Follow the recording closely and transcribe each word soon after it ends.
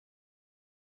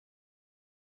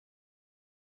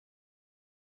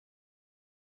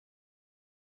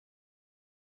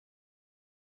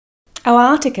Our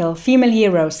article, Female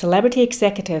Heroes, Celebrity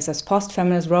Executives as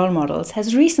Post-Feminist Role Models,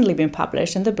 has recently been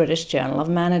published in the British Journal of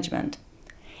Management.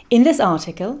 In this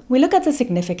article, we look at the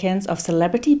significance of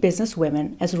celebrity business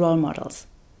women as role models.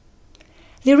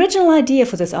 The original idea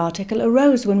for this article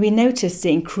arose when we noticed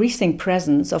the increasing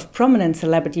presence of prominent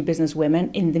celebrity business women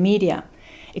in the media.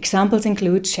 Examples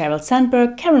include Sheryl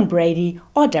Sandberg, Karen Brady,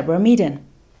 or Deborah Meaden.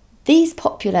 These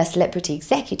popular celebrity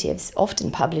executives often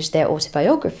publish their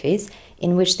autobiographies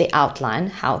in which they outline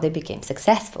how they became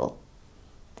successful.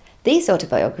 These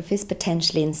autobiographies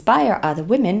potentially inspire other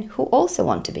women who also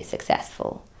want to be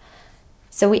successful.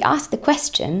 So we ask the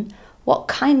question, what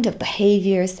kind of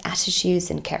behaviors,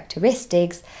 attitudes and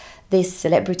characteristics these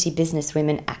celebrity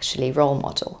businesswomen actually role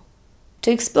model? To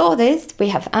explore this, we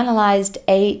have analyzed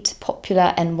 8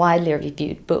 popular and widely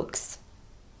reviewed books.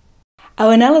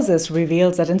 Our analysis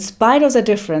reveals that in spite of the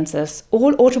differences,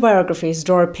 all autobiographies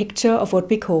draw a picture of what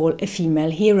we call a female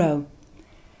hero.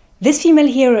 This female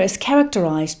hero is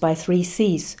characterized by 3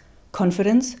 C's: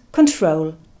 confidence,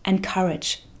 control, and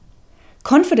courage.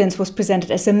 Confidence was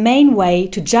presented as the main way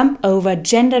to jump over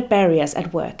gendered barriers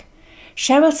at work.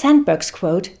 Sheryl Sandberg's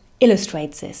quote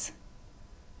illustrates this.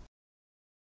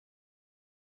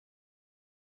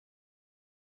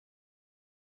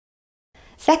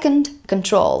 Second,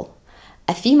 control.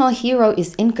 A female hero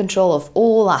is in control of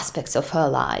all aspects of her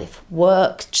life: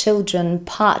 work, children,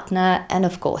 partner, and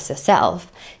of course herself.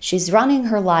 She's running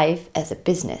her life as a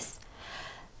business.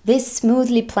 This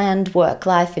smoothly planned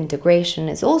work-life integration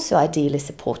is also ideally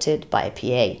supported by a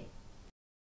PA.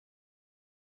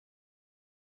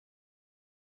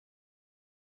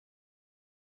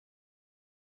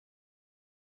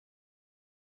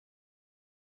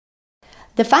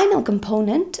 The final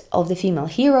component of the female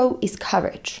hero is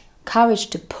courage. Courage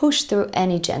to push through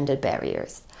any gender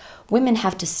barriers. Women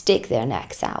have to stick their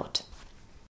necks out.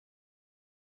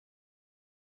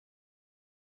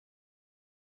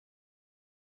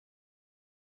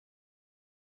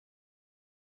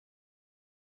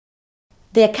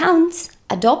 The accounts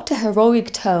adopt a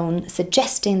heroic tone,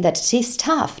 suggesting that it is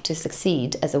tough to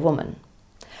succeed as a woman.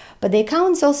 But the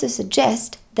accounts also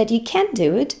suggest that you can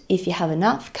do it if you have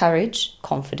enough courage,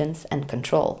 confidence, and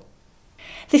control.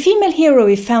 The female hero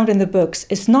we found in the books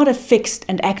is not a fixed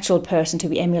and actual person to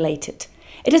be emulated.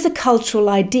 It is a cultural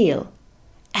ideal,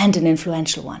 and an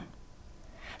influential one.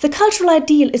 The cultural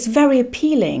ideal is very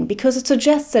appealing because it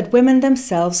suggests that women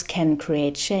themselves can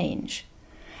create change.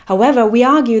 However, we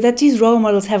argue that these role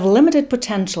models have limited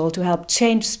potential to help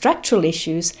change structural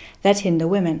issues that hinder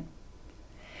women.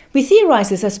 We theorize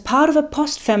this as part of a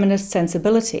post-feminist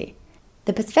sensibility.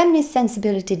 The post-feminist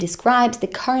sensibility describes the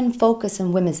current focus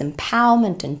on women's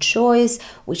empowerment and choice,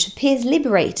 which appears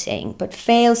liberating but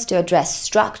fails to address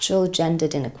structural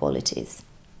gendered inequalities.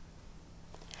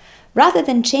 Rather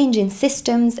than changing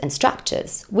systems and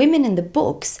structures, women in the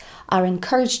books are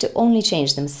encouraged to only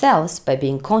change themselves by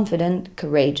being confident,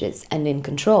 courageous, and in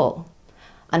control.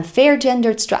 Unfair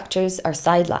gendered structures are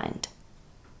sidelined.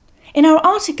 In our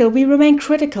article, we remain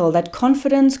critical that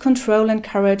confidence, control, and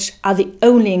courage are the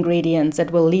only ingredients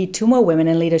that will lead to more women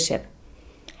in leadership.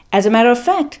 As a matter of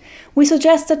fact, we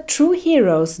suggest that true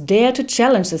heroes dare to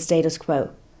challenge the status quo.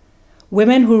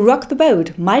 Women who rock the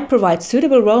boat might provide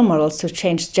suitable role models to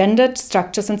change gendered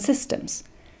structures and systems.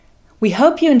 We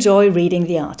hope you enjoy reading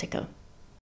the article.